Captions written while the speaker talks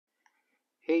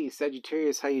Hey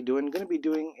Sagittarius, how you doing? Going to be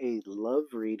doing a love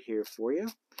read here for you.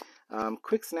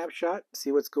 Quick snapshot,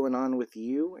 see what's going on with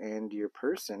you and your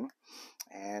person,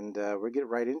 and we'll get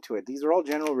right into it. These are all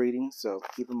general readings, so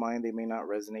keep in mind they may not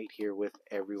resonate here with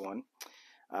everyone.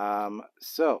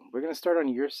 So we're going to start on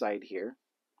your side here.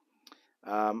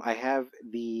 I have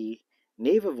the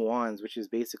Knave of Wands, which is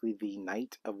basically the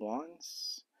Knight of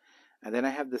Wands, and then I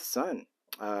have the Sun.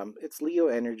 It's Leo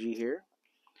energy here,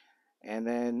 and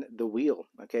then the Wheel.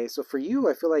 Okay, so for you,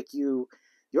 I feel like you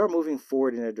are moving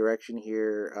forward in a direction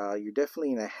here. You're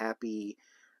definitely in a happy,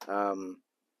 um,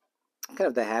 kind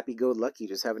of the happy-go-lucky,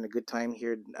 just having a good time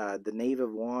here. The Knave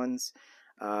of Wands,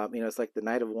 it's like the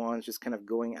Knight of Wands, just kind of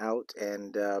going out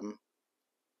and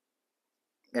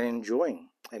enjoying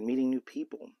and meeting new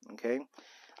people. Okay,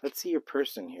 let's see your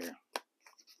person here.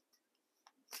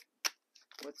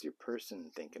 What's your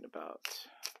person thinking about?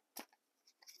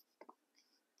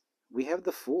 We have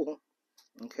the Fool.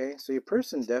 Okay, so your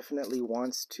person definitely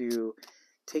wants to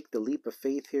take the leap of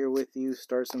faith here with you,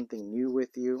 start something new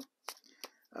with you.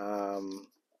 The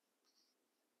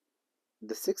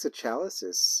Six of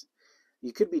Chalices,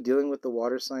 you could be dealing with the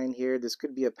water sign here. This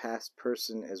could be a past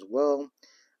person as well.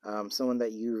 Someone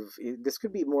that this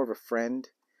could be more of a friend,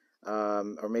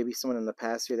 or maybe someone in the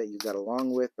past here that you got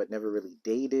along with but never really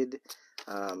dated.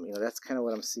 That's kind of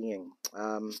what I'm seeing.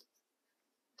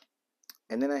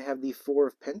 And then I have the Four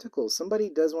of Pentacles. Somebody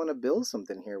does want to build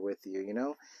something here with you.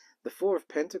 The Four of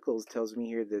Pentacles tells me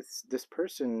here this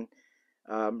person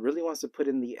really wants to put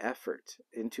in the effort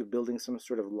into building some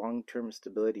sort of long-term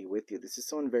stability with you. This is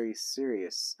someone very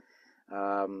serious.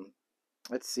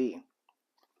 Let's see.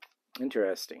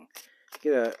 Interesting.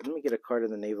 Let me get a card of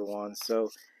the Knave of Wands. So,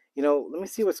 let me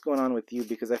see what's going on with you,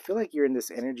 because I feel like you're in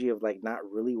this energy of like not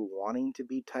really wanting to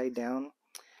be tied down.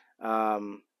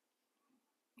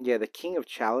 Yeah, the King of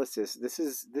Chalices. This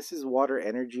is water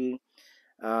energy.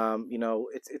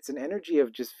 It's an energy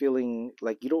of just feeling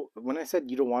like you don't. When I said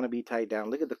you don't want to be tied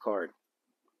down, look at the card.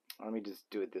 Let me just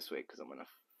do it this way because I'm gonna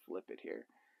flip it here.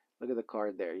 Look at the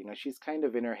card there. She's kind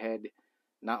of in her head,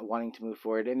 not wanting to move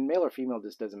forward. And male or female,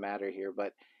 this doesn't matter here,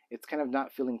 but it's kind of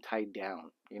not feeling tied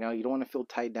down. You don't want to feel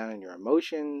tied down in your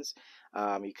emotions.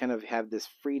 You kind of have this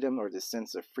freedom, or this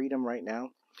sense of freedom right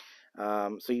now.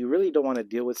 So you really don't want to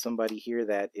deal with somebody here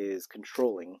that is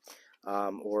controlling,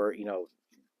 or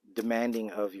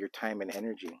demanding of your time and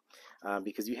energy,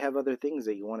 because you have other things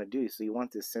that you want to do. So you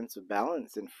want this sense of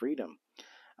balance and freedom.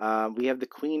 We have the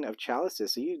Queen of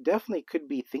Chalices, so you definitely could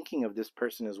be thinking of this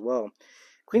person as well.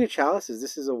 Queen of Chalices,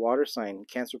 this is a water sign: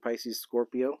 Cancer, Pisces,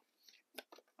 Scorpio.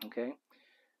 Okay,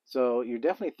 so you're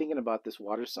definitely thinking about this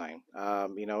water sign,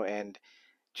 and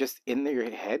just in your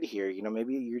head here,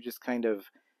 maybe you're just kind of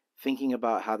thinking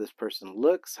about how this person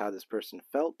looks, how this person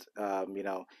felt,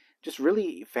 just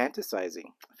really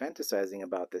fantasizing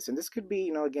about this. And this could be,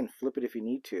 again, flip it if you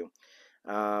need to.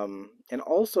 And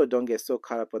also don't get so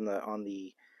caught up on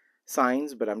the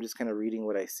signs, but I'm just kind of reading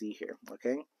what I see here.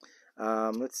 Okay.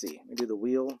 Let's see. Let me do the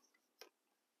Wheel.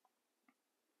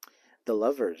 The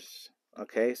Lovers.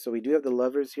 Okay, so we do have the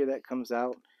Lovers here that comes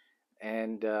out.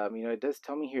 And, it does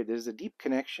tell me here there's a deep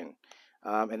connection.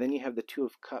 And then you have the Two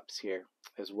of Cups here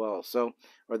as well. So,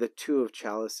 or the Two of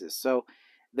Chalices. So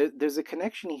there's a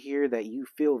connection here that you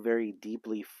feel very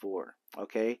deeply for.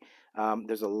 Okay.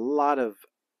 There's a lot of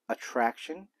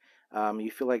attraction.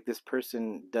 You feel like this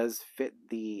person does fit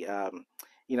the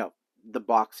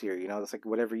box here. It's like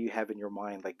whatever you have in your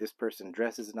mind. Like, this person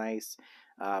dresses nice.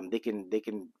 They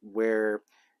can wear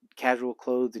casual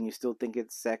clothes and you still think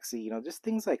it's sexy, just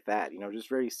things like that, just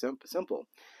very simple.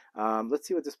 Let's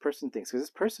see what this person thinks, because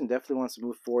this person definitely wants to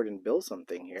move forward and build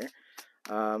something here.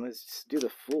 Let's just do the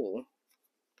Fool.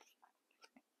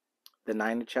 The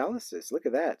Nine of Chalices, look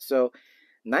at that. So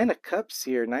Nine of Cups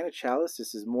here, Nine of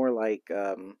Chalices is more like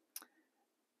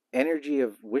energy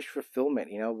of wish fulfillment.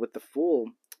 With the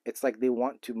Fool, it's like they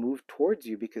want to move towards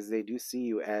you because they do see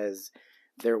you as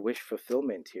their wish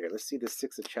fulfillment here. Let's see the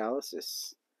Six of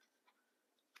Chalices.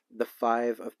 The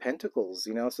Five of Pentacles.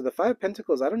 So the Five of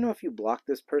Pentacles, I don't know if you blocked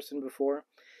this person before,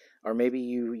 or maybe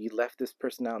you left this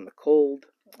person out in the cold.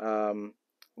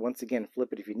 Once again,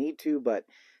 flip it if you need to, but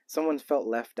someone felt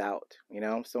left out.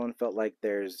 Someone felt like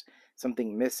there's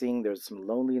something missing, there's some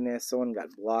loneliness, someone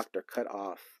got blocked or cut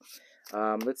off.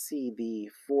 Let's see the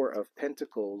Four of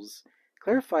Pentacles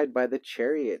clarified by the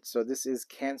Chariot. So this is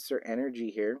Cancer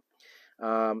energy here.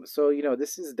 So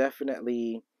this is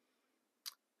definitely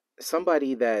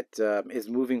somebody that is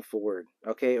moving forward,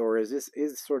 okay, or is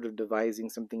sort of devising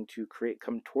something to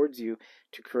come towards you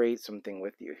to create something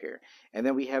with you here. And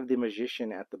then we have the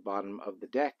Magician at the bottom of the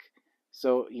deck.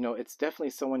 So it's definitely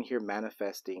someone here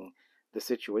manifesting the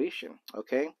situation.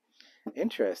 Okay,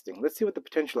 interesting. Let's see what the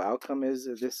potential outcome is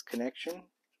of this connection.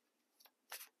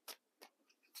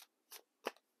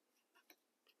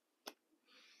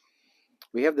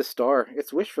 We have the Star.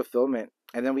 It's wish fulfillment.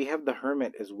 And then we have the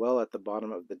Hermit as well at the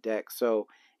bottom of the deck. So,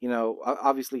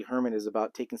 obviously, Hermit is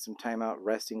about taking some time out,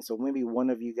 resting. So maybe one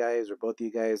of you guys or both of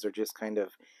you guys are just kind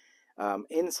of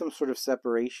in some sort of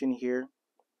separation here,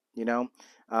 you know.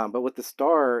 But with the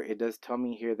Star, it does tell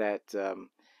me here that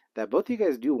both of you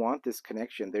guys do want this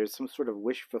connection. There's some sort of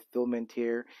wish fulfillment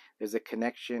here. There's a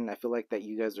connection. I feel like that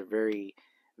you guys are very,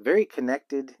 very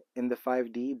connected in the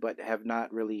 5D, but have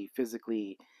not really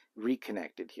physically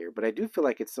reconnected here. But I do feel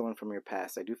like it's someone from your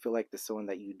past. I do feel like there's someone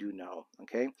that you do know.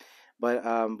 Okay, but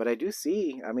I do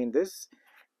see. I mean, this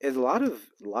is a lot of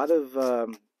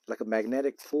like a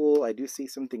magnetic pull. I do see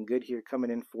something good here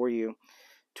coming in for you,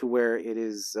 to where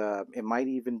it might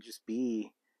even just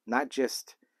be not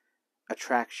just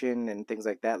attraction and things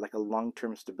like that, like a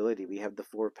long-term stability. We have the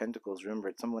Four of Pentacles. Remember,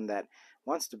 it's someone that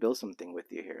wants to build something with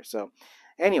you here. So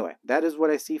anyway, that is what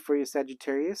I see for you,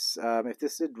 Sagittarius. If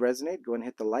this did resonate, go and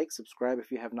hit the like, subscribe if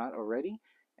you have not already,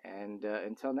 and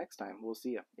until next time, we'll see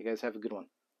you. You guys have a good one.